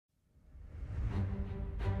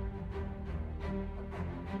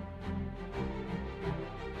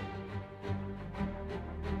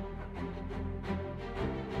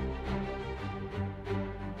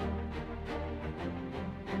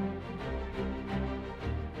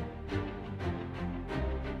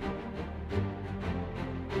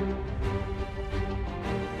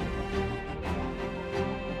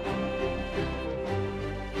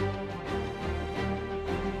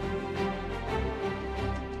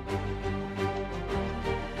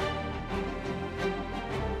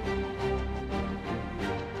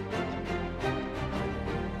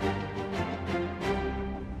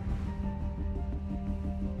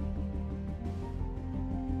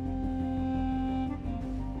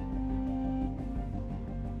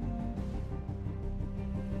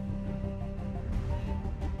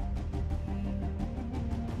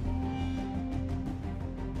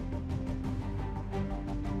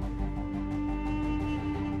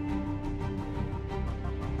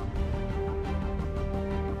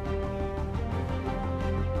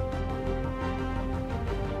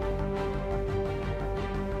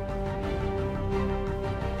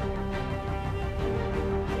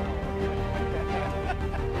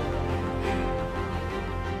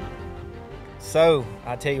So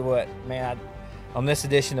I tell you what, man, on this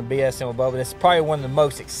edition of BSN with Bubba, this is probably one of the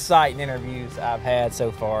most exciting interviews I've had so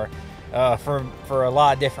far, for a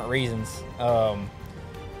lot of different reasons.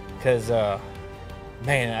 Because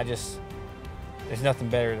man, there's nothing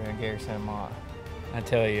better than Gary Amant. I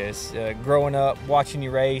tell you, it's growing up, watching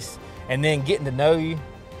you race, and then getting to know you.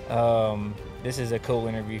 This is a cool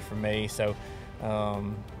interview for me. So,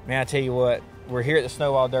 man, I tell you what, we're here at the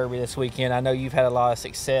Snowball Derby this weekend. I know you've had a lot of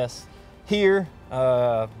success here.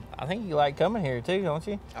 I think you like coming here too, don't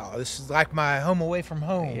you? Oh, this is like my home away from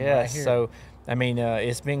home. Yeah, right here. so, I mean,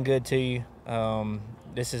 it's been good to you.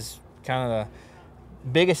 This is kind of the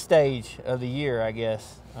biggest stage of the year, I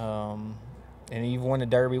guess. And you've won the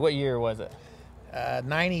Derby. What year was it?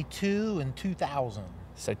 92 and 2000.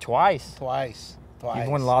 So twice. Twice. You've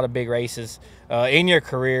won a lot of big races in your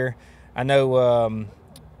career. I know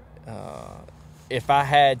if I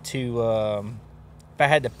had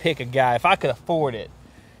to pick a guy, if I could afford it,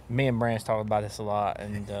 me and Brandon's talked about this a lot,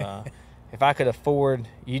 and if I could afford,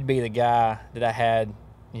 you'd be the guy that I had,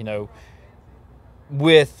 you know,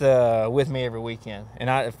 with me every weekend.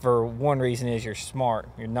 And for one reason is you're smart,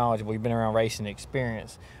 you're knowledgeable, you've been around racing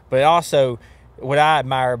experience, but also what I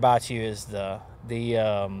admire about you is I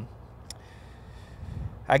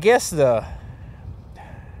guess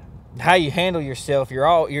how you handle yourself.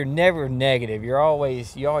 You're never negative. You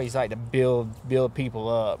always like to build people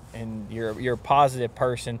up, and you're a positive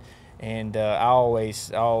person, and I always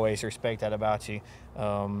respect that about you.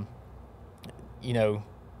 You know,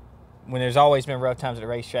 when there's always been rough times at the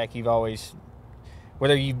racetrack, you've always,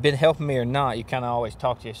 whether you've been helping me or not, you kind of always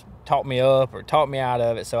talked me up or talked me out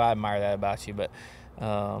of it. So I admire that about you. But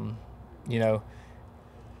you know,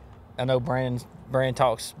 I know Brandon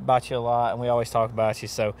talks about you a lot, and we always talk about you.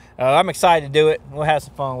 So I'm excited to do it. We'll have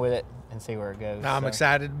some fun with it and see where it goes. I'm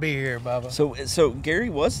excited to be here, Bubba. So Gary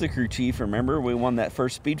was the crew chief. Remember, we won that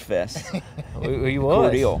first Speedfest. He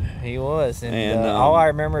was. Cordelle. He was. And all I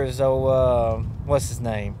remember is, what's his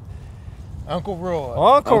name? Uncle Roy.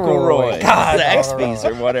 Uncle Roy. God, Zaxby's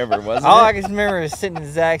or whatever, wasn't all it? I can remember is sitting in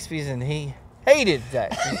Zaxby's, and he hated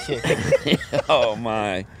Zaxby's chicken. Oh,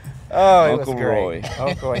 my. Oh, Uncle Roy.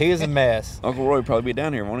 Uncle Roy. He was a mess. Uncle Roy would probably be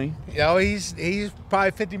down here, won't he? Oh, he's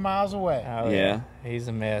probably 50 miles away. Oh, yeah. He's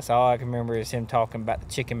a mess. All I can remember is him talking about the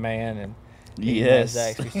Chicken Man and yes.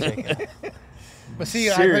 Zaxby's chicken. But see,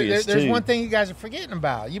 there's one thing you guys are forgetting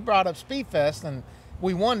about. You brought up Speedfest, and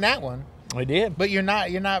we won that one. We did. But you're not.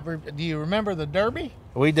 Do you remember the Derby?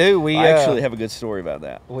 We do. I actually have a good story about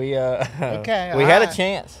that. We okay. We had a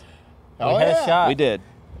chance. We had a shot. We did.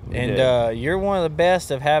 And you're one of the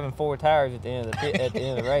best of having 4 tires at the end of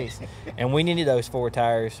the race, and we needed those 4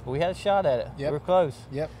 tires. But we had a shot at it. Yep. We were close.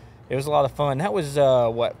 Yep. It was a lot of fun. That was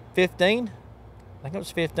what, 15? I think it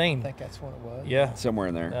was 15. I think that's what it was. Yeah, somewhere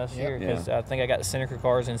in there. Last year, because I think I got the Seneca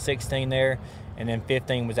cars in 16 there, and then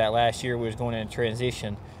 15 was that last year we was going in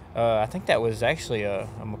transition. I think that was actually a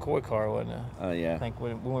McCoy car, wasn't it? Oh yeah. I think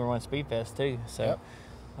when we were on Speedfest too. So.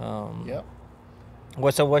 Yep. Yep.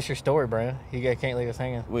 What's your story, Brandon? You guys can't leave us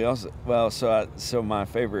hanging. We also so my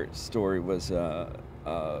favorite story was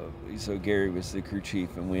so Gary was the crew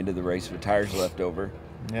chief, and we ended the race with tires left over.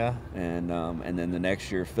 Yeah. And then the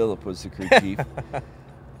next year Philip was the crew chief,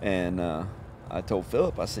 and I told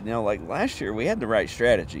Philip, I said, you know, like last year we had the right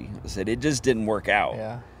strategy. I said it just didn't work out.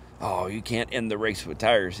 Yeah. Oh, you can't end the race with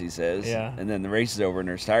tires, he says. Yeah. And then the race is over, and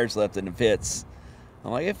there's tires left in the pits.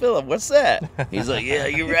 I'm like, hey, Philip, what's that? He's like, yeah,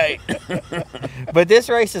 you're right. But this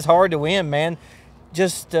race is hard to win, man.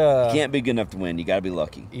 Just you can't be good enough to win. You got to be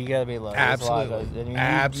lucky. You got to be lucky. Absolutely.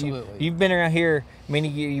 Absolutely. You've been around here. I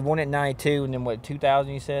mean, you won it in 92, and then what,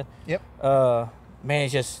 2000 you said? Yep. Man,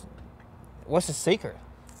 it's just, what's the secret?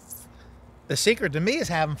 The secret to me is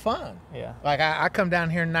having fun. Yeah. Like I come down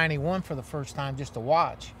here in 91 for the first time just to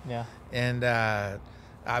watch. Yeah. And I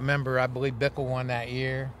remember, I believe Bickle won that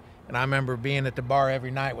year. And I remember being at the bar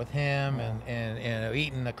every night with him, and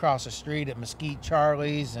eating across the street at Mesquite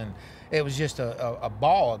Charlies, and it was just a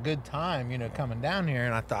ball, a good time, you know, coming down here.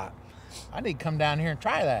 And I thought, I need to come down here and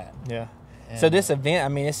try that. Yeah. And so this event, I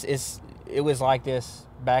mean, it was like this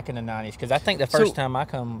back in the 90s, because I think the first time I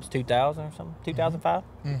come was 2000 or something, 2005.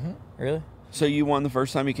 Mm-hmm. Really? So you won the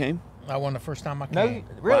first time you came? I won the first time I came. No,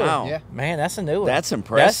 really? Wow. Yeah. Man, that's a new one. That's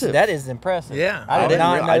impressive. That is impressive. Yeah. I did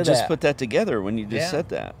not know that. I just put that together when you just said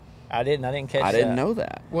that. I didn't catch that. I didn't know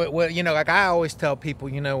that. Well, you know, like I always tell people,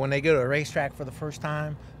 you know, when they go to a racetrack for the first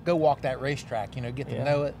time, go walk that racetrack, you know, get to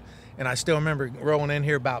know it. And I still remember rolling in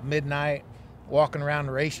here about midnight, walking around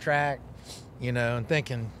the racetrack, you know, and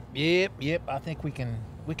thinking, yep, I think we can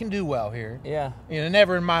do well here. Yeah. You know,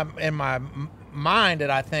 never in my mind did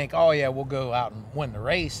I think, oh yeah, we'll go out and win the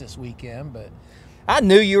race this weekend. But I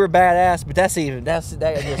knew you were badass, but that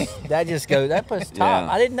just goes, that puts top.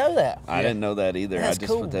 Yeah. I didn't know that. I didn't know that either. That's I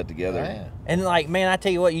just cool. put that together. yeah. And like, man, I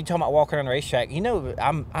tell you what, you talking about walking around the racetrack. You know,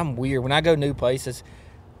 I'm weird. When I go new places,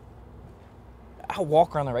 I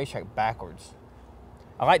walk around the racetrack backwards.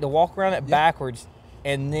 I like to walk around it backwards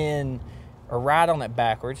and then or ride on it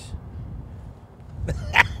backwards.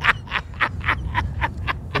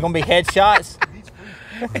 We're gonna be headshots.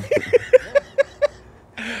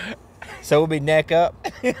 So we'll be neck up.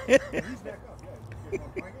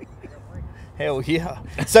 Hell yeah.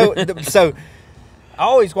 So I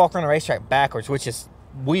always walk around the racetrack backwards, which is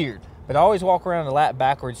weird. But I always walk around the lap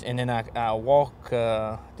backwards, and then I walk.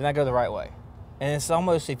 Then I go the right way. And it's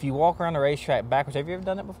almost, if you walk around the racetrack backwards. Have you ever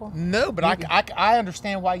done it before? No, but I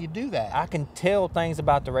understand why you do that. I can tell things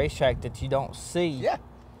about the racetrack that you don't see. Yeah.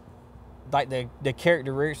 Like the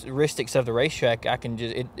characteristics of the racetrack, I can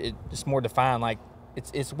just it's more defined. Like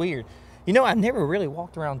it's weird. You know, I never really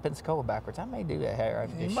walked around Pensacola backwards. I may do that here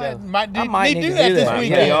after this show. Might do need that to this Might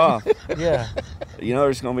weekend. pay off. Yeah. You know,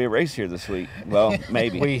 there's going to be a race here this week. Well,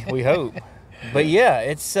 maybe. We hope. But yeah,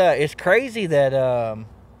 it's crazy that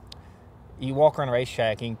you walk around a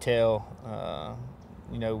racetrack and you can tell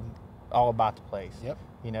you know, all about the place. Yep.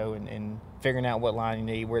 You know, and figuring out what line you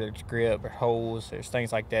need, where there's grip or holes, there's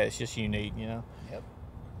things like that. It's just unique, you know. Yep.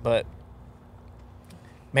 But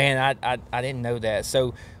man, I didn't know that.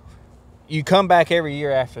 So you come back every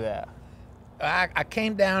year after that. I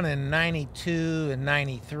came down in 92 and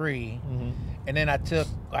 93, and then I took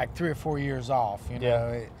like 3 or 4 years off. You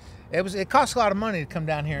know, it cost a lot of money to come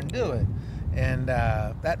down here and do it. And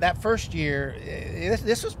that first year,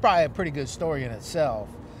 this was probably a pretty good story in itself.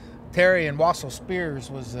 Terry and Wassel Spears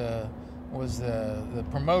was the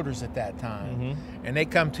promoters at that time, and they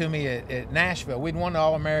come to me at Nashville. We'd won the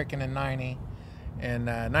All-American in 90, and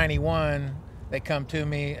 91. They come to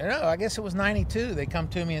me, no, I guess it was 92. They come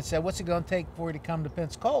to me and said, "What's it going to take for you to come to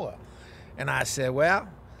Pensacola?" And I said, "Well,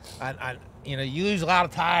 I you know, you lose a lot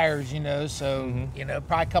of tires, you know, so you know,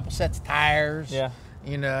 probably a couple sets of tires. Yeah.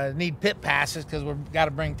 You know, I need pit passes because we've got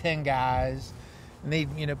to bring 10 guys.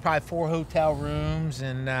 Need, you know, probably 4 hotel rooms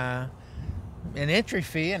and an entry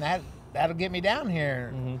fee, and that'll get me down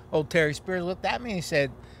here." Old Terry Spears looked at me and he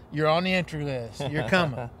said, "You're on the entry list. You're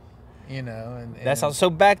coming." You know, and That's all. So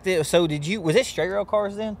back then, was it straight rail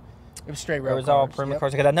cars then? It was straight Or rail. it was all Premier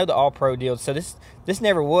cars? Because I know the All Pro deal. So this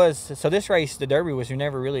never was. So this race, the Derby, was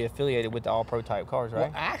never really affiliated with the All Pro type cars,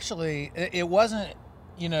 right? Well, actually, it wasn't.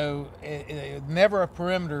 You know, it never a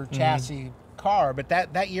perimeter chassis car. But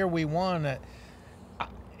that year we won,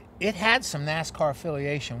 it had some NASCAR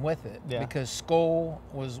affiliation with it because Skoll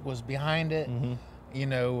was behind it. You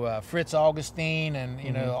know, Fritz Augustine and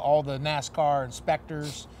you know all the NASCAR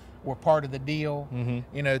inspectors were part of the deal.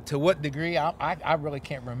 You know, to what degree I really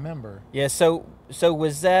can't remember. Yeah. So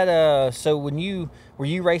was that so when were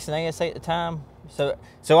you racing ASA at the time? So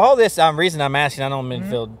all this reason I'm asking, I don't mean to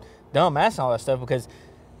feel dumb asking all that stuff because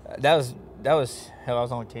that was hell. I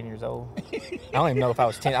was only 10 years old. I don't even know if I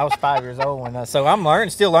was 10. I was 5 years old when so I'm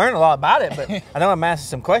still learning a lot about it. But I know I'm asking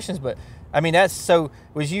some questions. But I mean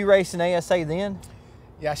was you racing ASA then?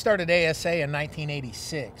 Yeah, I started ASA in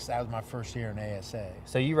 1986. That was my first year in ASA.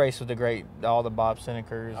 So you raced with all the Bob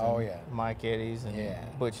Senekers, Mike Eddies, and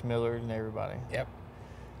Butch Miller and everybody. Yep.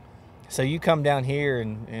 So you come down here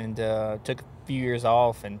and took a few years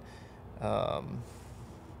off, and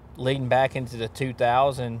leading back into the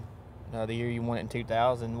 2000, the year you won it in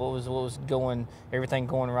 2000. What was everything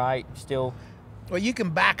going right? Still. Well, you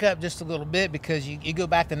can back up just a little bit because you go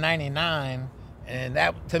back to 99. And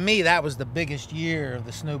that, to me, that was the biggest year of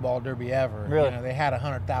the Snowball Derby ever. Really? You know, they had a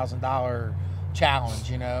 $100,000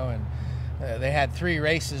 challenge, you know, and they had 3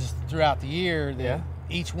 races throughout the year that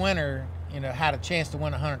each winner, you know, had a chance to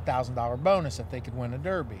win a $100,000 bonus if they could win a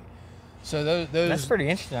Derby. So those That's pretty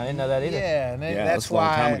interesting. I didn't know that either. Yeah, and That's that's a long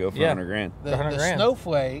why time ago for 100 grand. the 100 grand.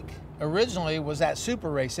 Snowflake originally was that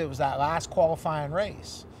super race. It was that last qualifying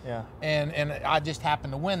race. Yeah. And I just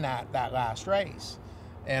happened to win that last race.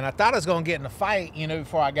 And I thought I was going to get in a fight, you know,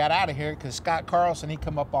 before I got out of here because Scott Carlson, he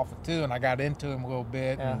come up off of 2, and I got into him a little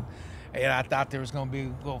bit. Yeah. And I thought there was going to be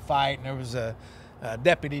a little fight, and there was a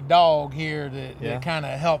deputy dog here that kind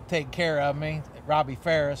of helped take care of me, Robbie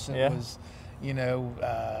Ferris. It was, you know,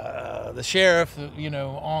 the sheriff, you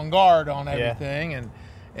know, on guard on everything.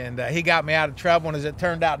 And he got me out of trouble. And as it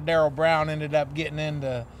turned out, Darrell Brown ended up getting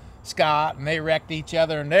into Scott, and they wrecked each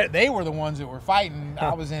other, and they were the ones that were fighting.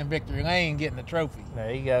 I was in victory lane getting the trophy.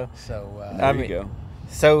 There you go. So There you go.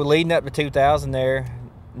 So leading up to 2000 there,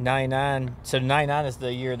 99. So 99 is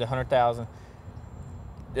the year of the 100,000.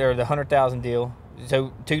 or the 100,000 deal.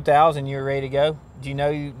 So 2,000, you were ready to go. Do you know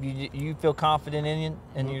you feel confident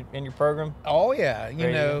in your program? Oh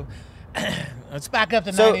yeah, let's back up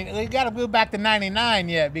to 90. We got to go back to 99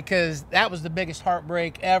 yet, because that was the biggest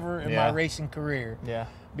heartbreak ever in my racing career. Yeah.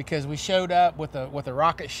 Because we showed up with a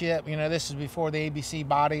rocket ship. This is before the ABC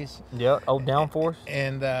bodies. Yeah, old downforce.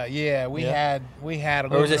 And we had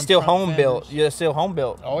Or was it still home built? Yeah, still home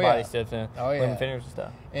built. Body stuff then. Oh yeah. Fenders and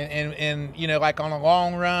stuff. And like on a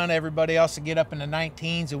long run, everybody else would get up in the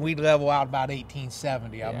 19s, and we'd level out about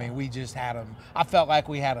 1870. Yeah. I mean, we just had them. I felt like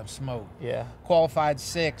we had them smoked. Yeah. Qualified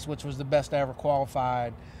 6th, which was the best I ever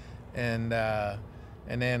qualified, and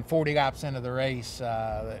then 40 laps into the race,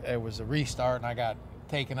 it was a restart, and I got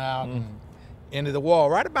taken out and into the wall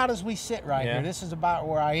right about as we sit here. This is about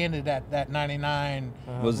where I ended that 99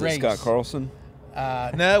 Was race. it Scott Carlson?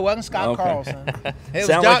 No, it wasn't Scott Carlson. It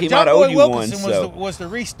Sounds was like he might owe you Wilkinson one. was the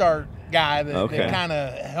restart guy that kind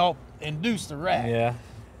of helped induce the wreck. Yeah.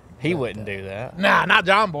 He wouldn't do that. Nah, not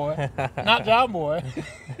John Boy. Not John Boy.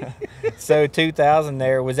 So 2000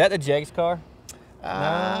 there, was that the Jake's car?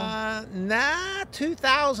 Nah,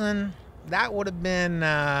 2000, that would have been,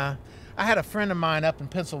 I had a friend of mine up in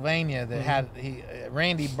Pennsylvania that had,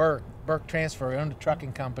 Randy Burke Transfer, owned a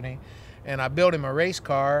trucking company, and I built him a race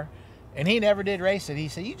car, and he never did race it. He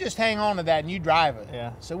said, you just hang on to that and you drive it.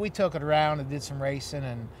 Yeah. So we took it around and did some racing,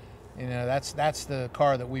 and that's the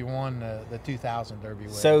car that we won the 2000 Derby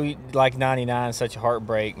with. So, like 99 is such a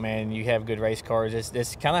heartbreak, man. You have good race cars.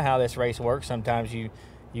 It's kind of how this race works. Sometimes you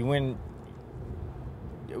win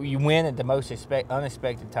at the most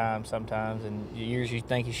unexpected times sometimes, and years you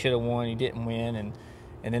think you should have won, you didn't win,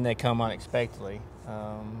 and then they come unexpectedly.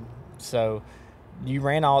 So you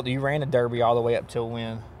ran the Derby all the way up till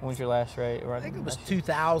when? When was your last race? I think it was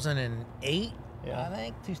 2008. Yeah. I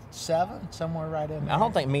think 2007, somewhere right in there. I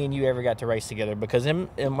don't think me and you ever got to race together, because when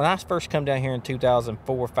I first come down here in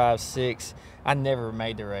 2004, 5, 6, I never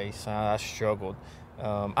made the race. I struggled.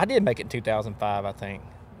 I did make it in 2005, I think.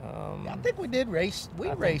 I think we did race. We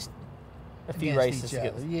raced a few races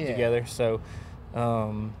together. So,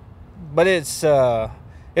 but it was a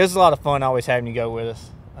lot of fun always having you go with us.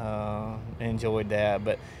 Enjoyed that.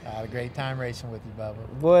 But I had a great time racing with you,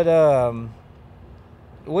 Bubba.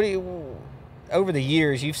 What do you? Over the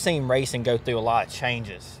years, you've seen racing go through a lot of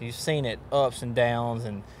changes. You've seen it ups and downs,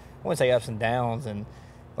 and I wouldn't say ups and downs, and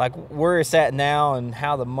like where it's at now, and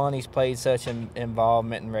how the money's played such an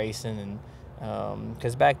involvement in racing, and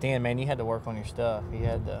because back then, man, you had to work on your stuff. You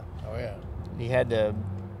had to. Oh yeah. You had to,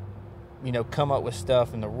 come up with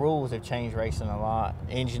stuff, and the rules have changed racing a lot.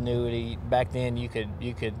 Ingenuity. Back then, you could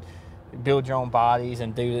build your own bodies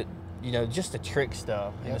and do it. Just the trick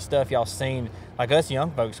stuff and the stuff y'all seen. Like us young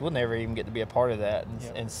folks, we'll never even get to be a part of that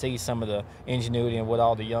and see some of the ingenuity and what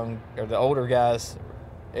all the young or the older guys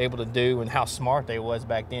able to do, and how smart they was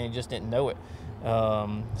back then. You just didn't know it.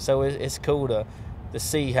 So it's cool to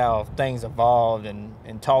see how things evolved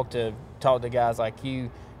and talk to guys like you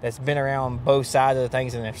that's been around both sides of the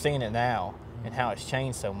things, and they're seeing it now and how it's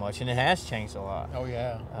changed so much, and it has changed a lot. Oh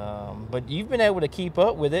yeah. But you've been able to keep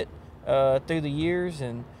up with it through the years,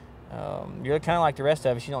 and you're kind of like the rest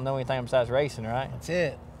of us. You don't know anything besides racing, right? That's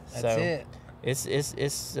it. It's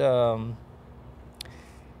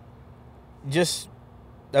just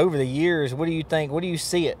over the years. What do you think? What do you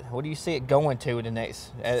see it? What do you see it going to the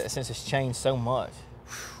next? Since it's changed so much.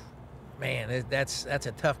 Man, that's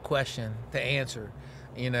a tough question to answer.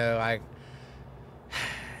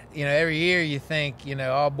 Every year you think,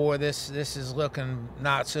 oh boy, this is looking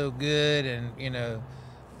not so good, and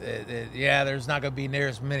there's not going to be near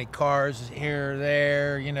as many cars here or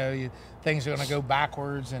there. Things are going to go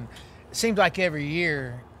backwards, and it seems like every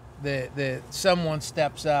year that someone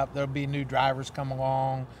steps up, there'll be new drivers come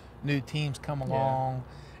along, new teams come along,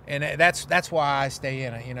 and that's why I stay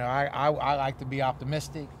in it. I like to be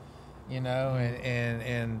optimistic, and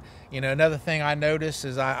another thing I notice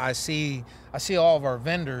is I see all of our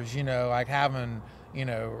vendors, like having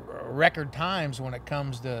record times when it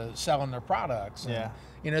comes to selling their products.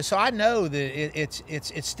 So I know that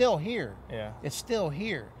it's still here. Yeah. It's still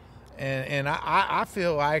here. And I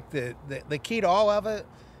feel like the key to all of it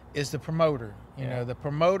is the promoter. The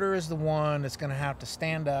promoter is the one that's going to have to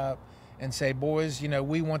stand up and say, boys,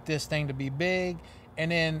 we want this thing to be big. And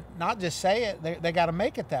then not just say it, they got to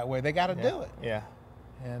make it that way. They got to do it. Yeah.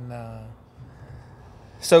 And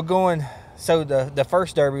so the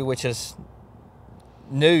first Derby, which is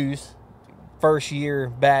news, first year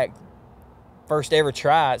back, first ever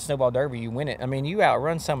try at Snowball Derby, you win it. I mean, you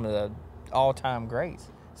outrun some of the all-time greats.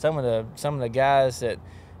 Some of the guys that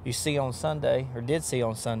you see on Sunday, or did see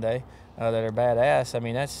on Sunday, that are badass. I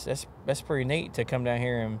mean, that's pretty neat to come down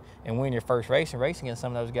here and win your first race and race against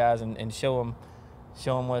some of those guys and show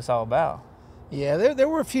them what it's all about. Yeah, there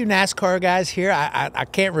were a few NASCAR guys here. I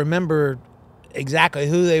can't remember exactly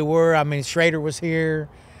who they were. I mean, Schrader was here.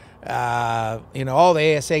 You know, all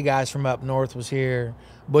the ASA guys from up north was here.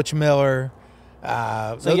 Butch Miller.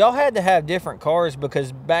 So y'all had to have different cars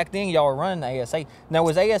because back then y'all were running the ASA. Now,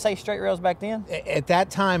 was ASA straight rails back then? At that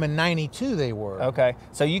time in '92 they were. Okay,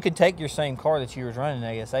 so you could take your same car that you was running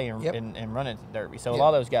in ASA and run it to Derby. So a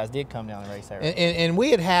lot of those guys did come down and race there. And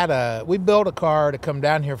we built a car to come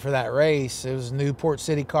down here for that race. It was a new Port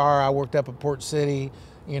City car. I worked up at Port City,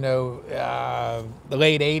 you know, the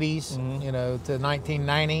late '80s, you know, to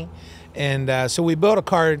 1990, and so we built a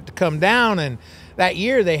car to come down. And that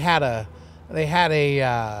year they had a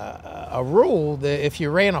rule that if you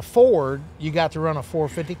ran a Ford, you got to run a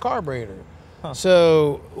 450 carburetor. Huh.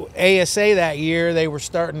 So ASA that year, they were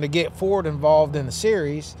starting to get Ford involved in the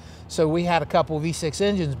series. So we had a couple of V6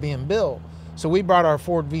 engines being built. So we brought our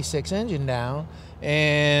Ford V6 engine down,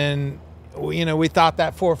 and you know, we thought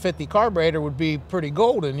that 450 carburetor would be pretty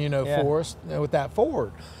golden, you know, for us with that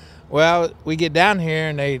Ford. Well, we get down here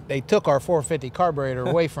and they took our 450 carburetor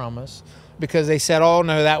away from us. Because they said, oh,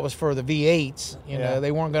 no, that was for the V8s. You know,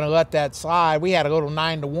 they weren't going to let that slide. We had a little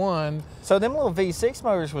 9-to-1. So them little V6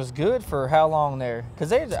 motors was good for how long there?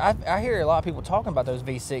 Because I hear a lot of people talking about those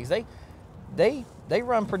V6. They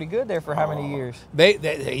run pretty good there for how many years?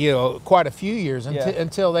 They you know, quite a few years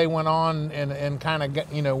until they went on and kind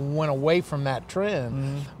of, you know, went away from that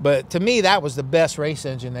trend. But to me, that was the best race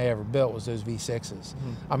engine they ever built, was those V6s.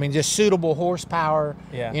 I mean, just suitable horsepower.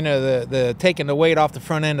 You know, the taking the weight off the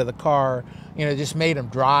front end of the car, you know, just made them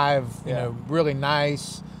drive, you know, really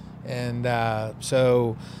nice. And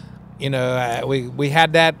so, you know, we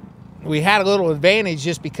had that. We had a little advantage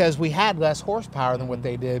just because we had less horsepower than what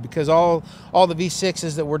they did, because all the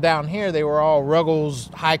V6s that were down here, they were all Ruggles,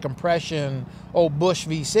 high compression, old Bush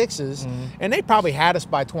V6s, and they probably had us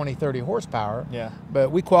by 20, 30 horsepower.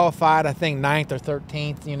 But we qualified, I think, 9th or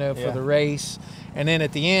 13th, you know, for the race. And then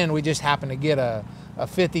at the end, we just happened to get a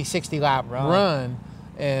 50, 60 lap run.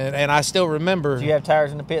 And I still remember. Do you have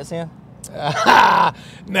tires in the pits then? No,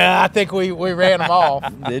 I think we ran them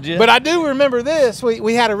off. Did you? But I do remember this.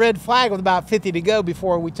 We had a red flag with about 50 to go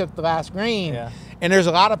before we took the last green. And there's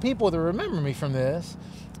a lot of people that remember me from this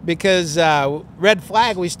because red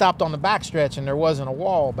flag, we stopped on the backstretch and there wasn't a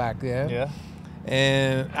wall back then.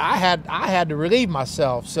 And I had to relieve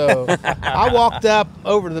myself. So I walked up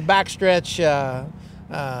over to the backstretch,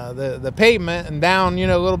 the pavement, and down, you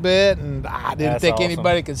know, a little bit, and I didn't think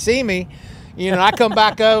anybody could see me. You know, I come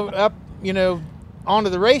back up, you know,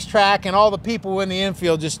 onto the racetrack, and all the people in the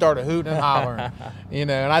infield just started hooting and hollering. You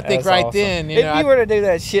know, and I think then, you know, if you were to do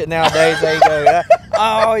that shit nowadays, they go,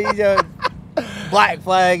 oh, you know, black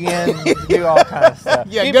flag in, do all kind of stuff.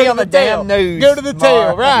 You'd be on the damn news. Go to the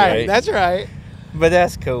tail, right? That's right. But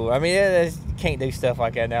that's cool. I mean, you can't do stuff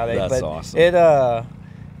like that nowadays. That's but awesome.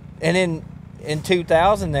 And then in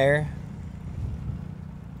 2000 there,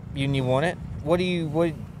 you won it.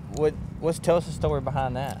 Tell us the story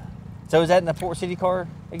behind that. So is that in the Port City car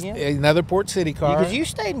again? Another Port City car. Because you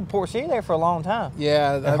stayed in Port City there for a long time.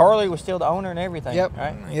 Yeah. And Harley was still the owner and everything.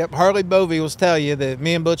 Right? Yep. Harley Bovey will tell you that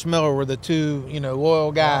me and Butch Miller were the two, you know,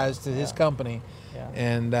 loyal guys to his company.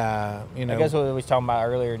 And you know, I guess what we was talking about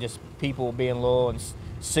earlier, just people being loyal and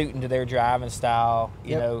suiting to their driving style.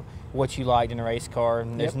 You know what you liked in a race car,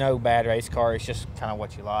 and there's no bad race car. It's just kind of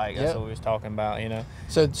what you like. That's what we was talking about. You know.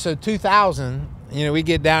 So 2000. You know, we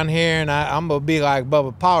get down here, and I'm going to be like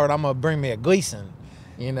Bubba Pollard. I'm going to bring me a Gleason,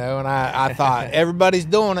 you know, and I thought everybody's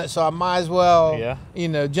doing it, so I might as well, you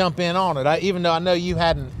know, jump in on it. Even though I know you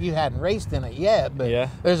hadn't raced in it yet, but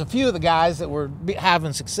there's a few of the guys that were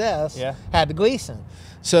having success had the Gleason.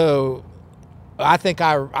 So I think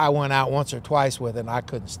I went out once or twice with it, and I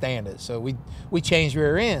couldn't stand it. So we changed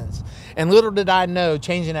rear ends. And little did I know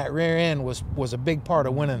changing that rear end was a big part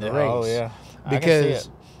of winning the race. Oh, yeah.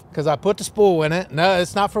 Because I put the spool in it. No,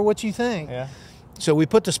 it's not for what you think. So we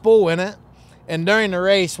put the spool in it, and during the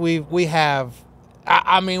race, we had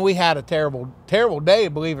a terrible day,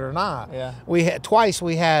 believe it or not. We had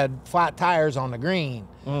flat tires on the green.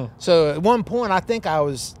 So at one point, I think I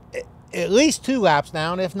was at least 2 laps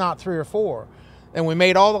down, if not 3 or 4. And we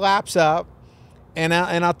made all the laps up. And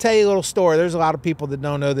I'll tell you a little story. There's a lot of people that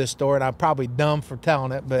don't know this story, and I'm probably dumb for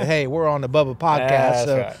telling it, but hey, we're on the Bubba podcast,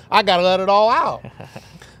 so I got to let it all out.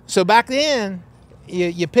 So back then,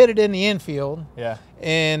 you pitted in the infield,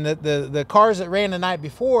 and the cars that ran the night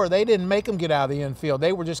before, they didn't make them get out of the infield.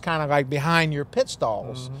 They were just kind of like behind your pit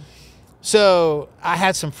stalls. So I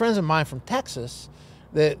had some friends of mine from Texas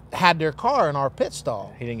that had their car in our pit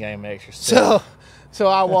stall. He didn't get him extra stuff. So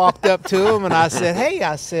I walked up to him and I said, hey,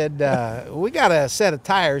 I said, we got a set of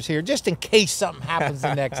tires here just in case something happens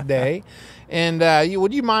the next day. And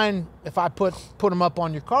would you mind if I put them up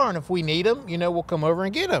on your car, and if we need them, you know, we'll come over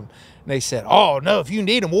and get them. And they said, oh, no, if you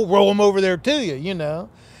need them, we'll roll them over there to you, you know.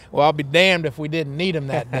 Well, I'll be damned if we didn't need them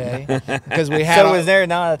that day, because we had. So was there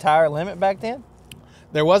not a tire limit back then?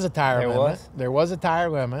 There was a tire limit. Was? There was a tire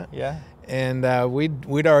limit. Yeah. And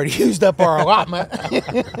we'd already used up our allotment.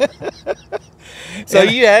 So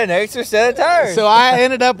you had an extra set of tires. So I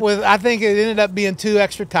ended up with, I think it ended up being 2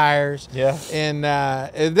 extra tires. Yeah. And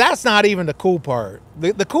that's not even the cool part.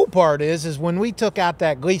 The cool part is when we took out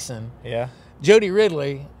that Gleason, yeah, Jody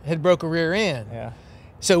Ridley had broke a rear end. Yeah.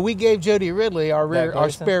 So we gave Jody Ridley our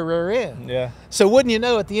spare rear end. Yeah. So wouldn't you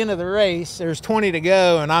know, at the end of the race, there's 20 to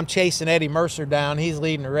go, and I'm chasing Eddie Mercer down. He's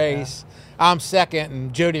leading the race. Yeah. I'm second,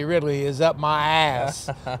 and Jody Ridley is up my ass,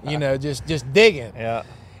 you know, just digging. Yeah.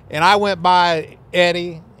 And I went by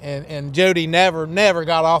Eddie, and Jody never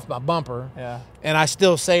got off my bumper. Yeah. And I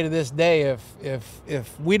still say to this day,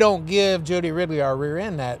 if we don't give Jody Ridley our rear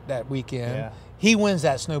end that weekend, yeah, he wins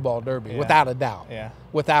that Snowball Derby, yeah, without a doubt. Yeah.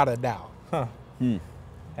 Without a doubt. Huh.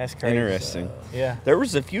 That's crazy. Interesting. Yeah. There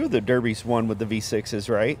was a few of the derbies won with the V6s,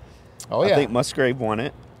 right? Oh, yeah. I think Musgrave won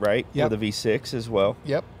it, right? Yep. With the V6 as well.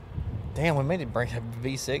 Yep. Damn, we made it bring that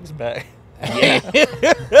V6 back. Yeah.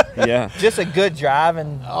 Yeah. Just a good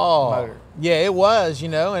driving motor. Yeah, it was, you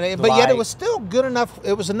know, but yet it was still good enough.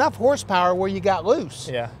 It was enough horsepower where you got loose.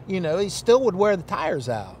 Yeah. You know, he still would wear the tires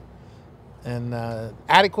out. And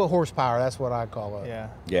adequate horsepower, that's what I call it. Yeah.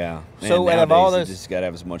 Yeah. So and out of all nowadays, those, you just got to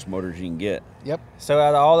have as much motor as you can get. Yep. So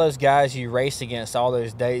out of all those guys you raced against all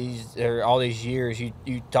those days or all these years, you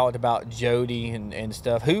talked about Jody and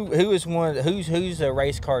stuff. Who's a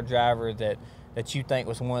race car driver that you think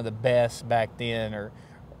was one of the best back then, or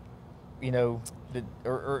you know,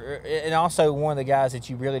 and also one of the guys that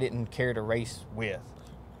you really didn't care to race with?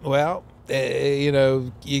 Well, you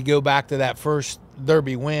know, you go back to that first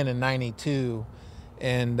Derby win in '92,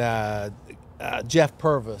 and Jeff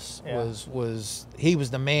Purvis was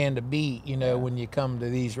the man to beat. You know, when you come to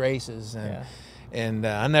these races, and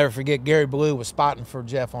I never forget, Gary Blue was spotting for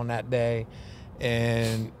Jeff on that day.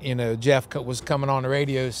 And, you know, Jeff was coming on the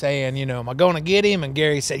radio saying, you know, am I going to get him? And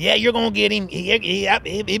Gary said, yeah, you're going to get him.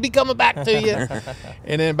 He'll be coming back to you.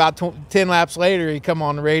 And then about 10 laps later, he come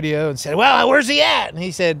on the radio and said, well, where's he at? And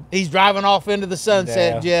he said, he's driving off into the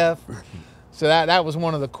sunset, Jeff. So that was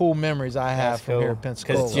one of the cool memories I have from here at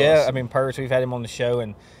Pensacola. Because Jeff, I mean, Purvis, we've had him on the show,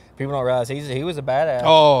 and people don't realize he was a badass.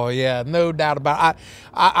 Oh, yeah, no doubt about it.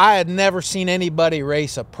 I had never seen anybody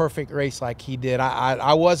race a perfect race like he did.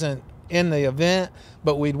 I wasn't in the event,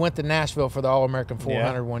 but we went to Nashville for the All-American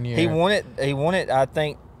 400 one year. He won it, I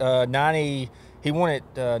think, 90. He won it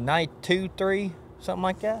 92, 3, something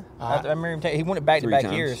like that. I remember him he won it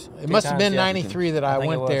back-to-back years. It must have been 93 that I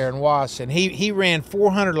went there and watched, and he ran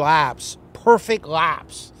 400 laps, perfect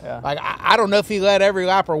laps. Yeah. Like I don't know if he led every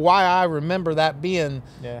lap or why I remember that being,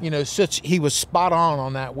 you know, he was spot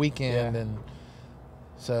on that weekend. And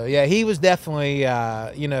so, yeah, he was definitely,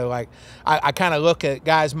 you know, like I kind of look at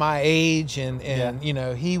guys my age and you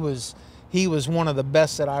know, he was one of the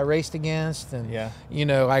best that I raced against. And, you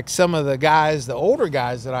know, like some of the guys, the older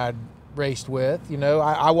guys that I'd raced with, you know,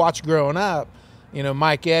 I watched growing up, you know,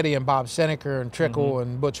 Mike Eddy and Bob Seneca and Trickle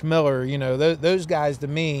and Butch Miller, you know, those guys to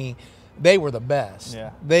me, they were the best.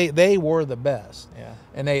 Yeah. They were the best. Yeah.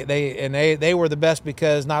 And they were the best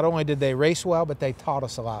because not only did they race well, but they taught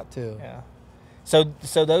us a lot too. Yeah. So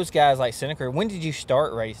those guys like Seneca, when did you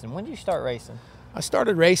start racing? I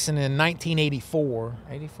started racing in 1984.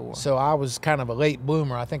 84. So I was kind of a late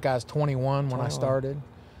bloomer. I think I was 21 when I started.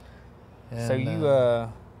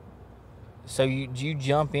 And, so you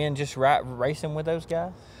jump in just racing with those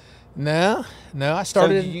guys? No, I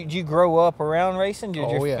started. So did you grow up around racing? Did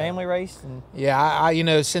your family race? Yeah, I you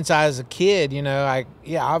know, since I was a kid, you know, I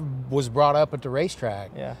was brought up at the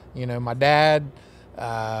racetrack. Yeah. You know, my dad,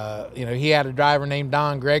 you know, he had a driver named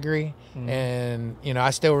Don Gregory, and you know,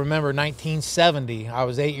 I still remember 1970. I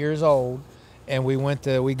was 8 years old, and we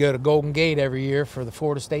go to Golden Gate every year for the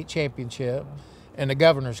Florida State Championship and the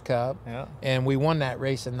Governor's Cup, and we won that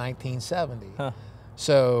race in 1970. Huh.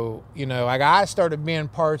 So, you know, like I started being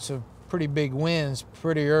parts of pretty big wins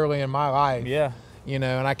pretty early in my life. Yeah. You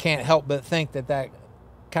know, and I can't help but think that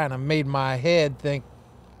kind of made my head think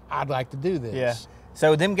I'd like to do this. Yeah.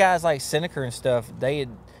 So them guys like Seneca and stuff, they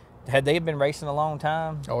had been racing a long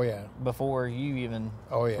time? Oh, yeah. Before you even.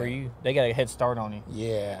 Oh, yeah. They got a head start on you.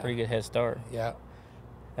 Yeah. Pretty good head start. Yeah.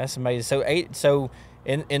 That's amazing. So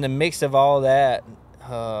in the mix of all that,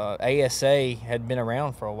 ASA had been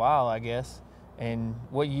around for a while, I guess. And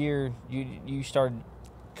what year you started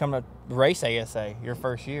coming to race ASA? Your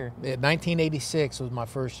first year? 1986 was my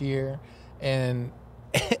first year, and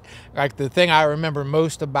like the thing I remember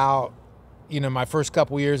most about, my first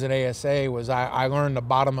couple years at ASA was I learned the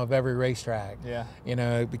bottom of every racetrack.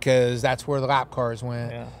 Yeah. Because that's where the lap cars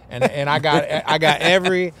went. Yeah. And I got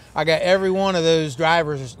every one of those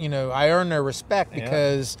drivers. I earned their respect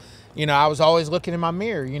because I was always looking in my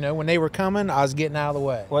mirror. When they were coming, I was getting out of the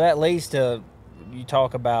way. Well, that leads to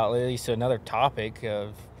another topic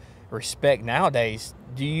of respect nowadays.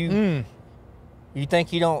 Do you you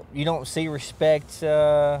think you don't see respect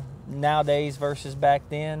nowadays versus back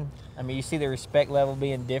then? I mean, you see the respect level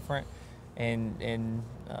being different, and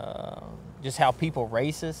just how people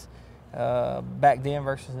races back then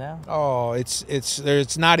versus now. Oh,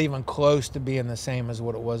 it's not even close to being the same as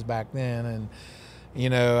what it was back then. And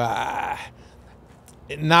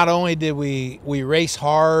not only did we race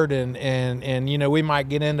hard and we might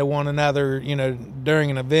get into one another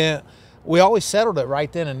during an event, we always settled it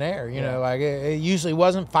right then and there. Like it usually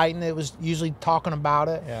wasn't fighting. It was usually talking about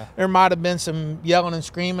it. Yeah. There might have been some yelling and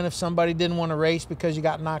screaming if somebody didn't want to race because you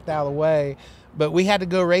got knocked out of the way. But we had to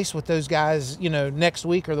go race with those guys, next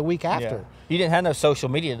week or the week after. Yeah. You didn't have no social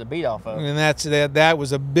media to beat off of. And that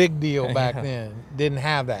was a big deal back then. Didn't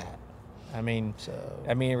have that. I mean,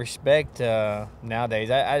 respect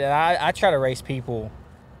nowadays. I try to race people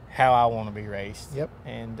how I want to be raced. Yep.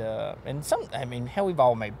 And some, hell, we've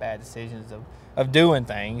all made bad decisions of doing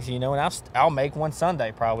things, and I'll make one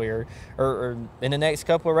Sunday probably or in the next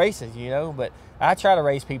couple of races, but I try to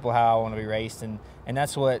race people how I want to be raced, and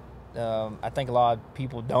that's what I think a lot of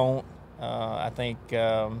people don't. I think,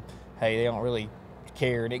 hey, they don't really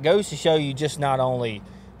care. And it goes to show you just not only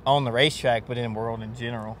on the racetrack, but in the world in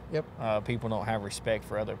general. Yep. People don't have respect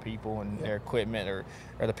for other people and their equipment or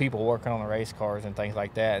the people working on the race cars and things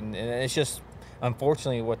like that. And it's just,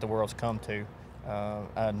 unfortunately, what the world's come to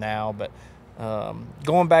now. But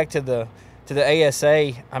going back to the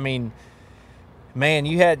ASA, man,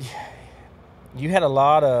 you had a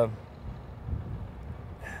lot of,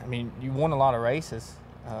 you won a lot of races.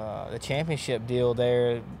 The championship deal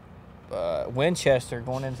there, Winchester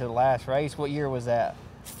going into the last race. What year was that?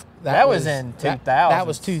 That was in 2000. That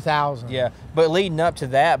was 2000. Yeah, but leading up to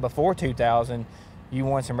that, before 2000, you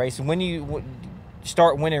won some races. When you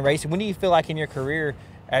start winning racing, when do you feel like in your career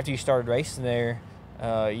after you started racing there,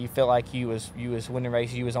 you felt like you was winning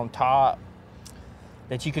races, you was on top,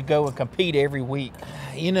 that you could go and compete every week?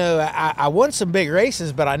 I won some big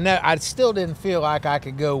races, but I still didn't feel like I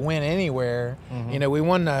could go win anywhere. Mm-hmm. We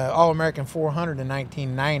won the All-American 400 in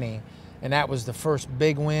 1990. And that was the first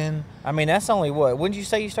big win. That's only what? When did you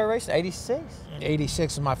say you started racing? 86?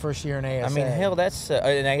 86 was my first year in ASA. Hell, that's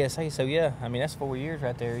in ASA. So yeah, that's 4 years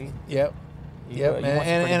right there. Yep.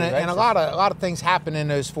 And a lot of things happened in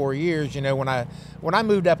those 4 years. When I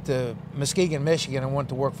moved up to Muskegon, Michigan, and went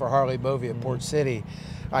to work for Harley Bovey at Port City,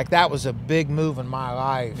 like that was a big move in my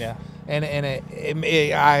life. Yeah. And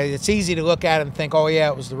it's easy to look at it and think, oh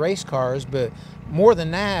yeah, it was the race cars, but more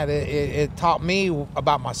than that, it taught me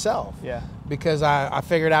about myself. Yeah. Because I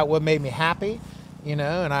figured out what made me happy, and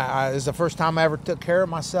it was the first time I ever took care of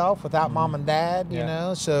myself without mom and dad,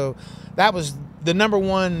 So that was the number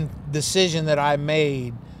one decision that I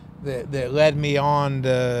made that led me on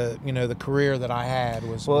to, the career that I had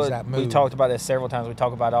was that move. We talked about this several times. We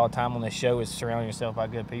talk about it all the time on this show, is surrounding yourself by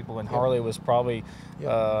good people. And Harley was probably,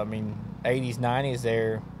 80s, 90s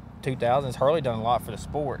there, 2000s. Harley done a lot for the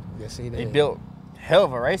sport. Yes, he did. He built hell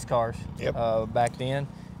of a race cars back then,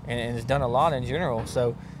 and has done a lot in general.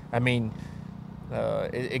 So,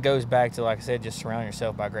 it goes back to, like I said, just surround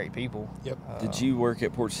yourself by great people. Yep. Did you work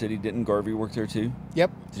at Port City? Didn't Garvey work there too?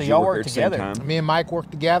 Yep. So y'all worked together. Me and Mike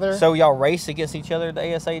worked together. So y'all raced against each other at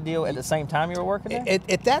the ASA deal at the same time you were working there?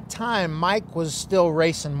 At that time, Mike was still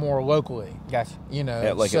racing more locally. Gotcha.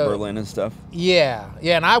 At Berlin and stuff? Yeah,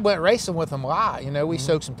 and I went racing with him a lot. We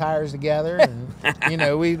soaked some tires together,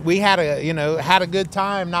 and we had a good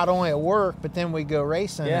time, not only at work, but then we go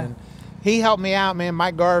racing. Yeah. And he helped me out, man.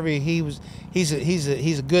 Mike Garvey, he's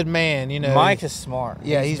a good man. Mike is smart.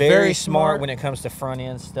 Yeah, he's very smart when it comes to front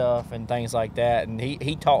end stuff and things like that. And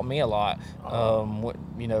he taught me a lot.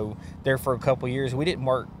 There for a couple of years, we didn't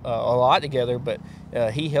work a lot together, but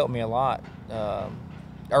he helped me a lot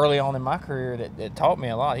early on in my career. That taught me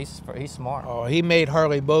a lot. He's smart. Oh, he made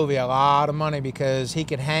Harley Bovey a lot of money because he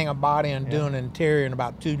could hang a body and do an interior in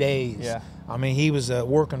about 2 days. Yeah. He was a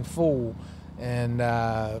working fool. And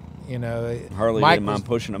Harley didn't mind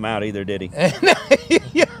pushing him out either, did he?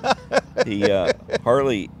 He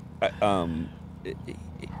Harley.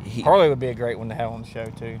 Harley would be a great one to have on the show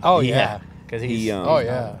too. Oh yeah, because he's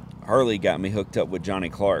Harley got me hooked up with Johnny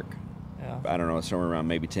Clark. Yeah. I don't know, somewhere around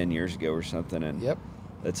maybe 10 years ago or something, and Yep.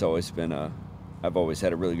 that's always been I've always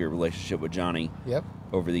had a really good relationship with Johnny. Yep.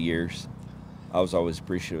 Over the years. I was always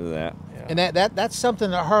appreciative of that. Yeah. And that's something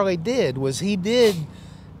that Harley did, was he did,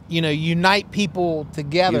 unite people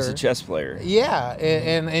together. He was a chess player. Yeah,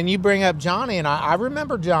 and you bring up Johnny, and I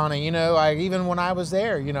remember Johnny. Even when I was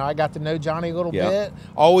there, I got to know Johnny a little bit.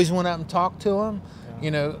 Always went up and talked to him.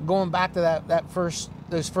 Yeah. Going back to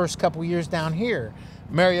those first couple years down here,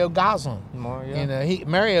 Mario Goslin.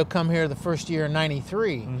 Mario come here the first year in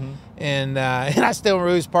 '93, and I still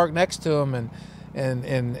remember he was parked next to him,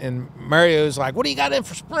 and Mario's like, "What do you got in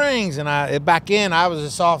for springs?" And I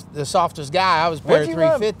was the softest guy. I was a pair of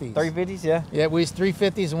 350s. 350s, yeah. Yeah, we was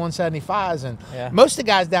 350s and 175s, and Yeah. most of the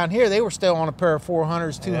guys down here, they were still on a pair of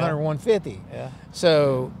 400s, 200, Yeah. 150. Yeah.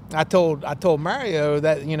 So I told Mario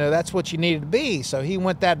that that's what you needed to be. So he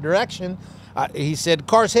went that direction. He said,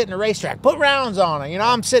 "Car's hitting the racetrack. Put rounds on it."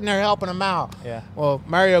 I'm sitting there helping him out. Yeah. Well,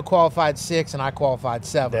 Mario qualified 6th, and I qualified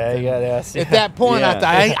 7th. There you go. That's, At that point, Yeah.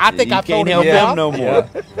 I think You I told can't him help him no more.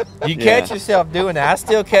 You Yeah. catch yourself doing that. I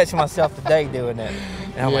still catch myself today doing that.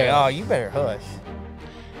 And I'm like, Yeah. oh, you better hush.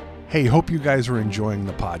 Hey, hope you guys are enjoying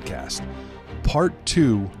the podcast. Part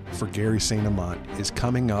 2 for Gary St. Amant is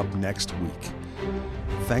coming up next week.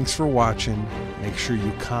 Thanks for watching. Make sure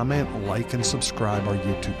you comment, like, and subscribe our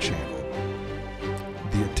YouTube channel.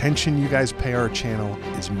 The attention you guys pay our channel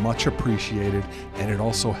is much appreciated, and it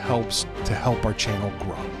also helps to help our channel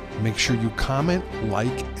grow. Make sure you comment,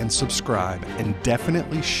 like, and subscribe, and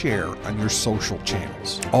definitely share on your social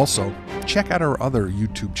channels. Also, check out our other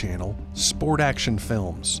YouTube channel, Sport Action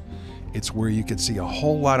Films. It's where you can see a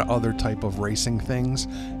whole lot of other type of racing things,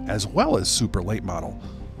 as well as super late model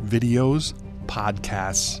videos,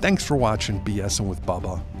 podcasts. Thanks for watching BSing with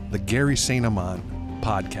Bubba, the Gary St. Amant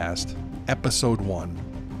podcast, episode 1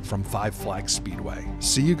 from Five Flags Speedway.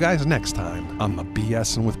 See you guys next time on the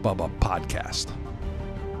BSing with Bubba podcast.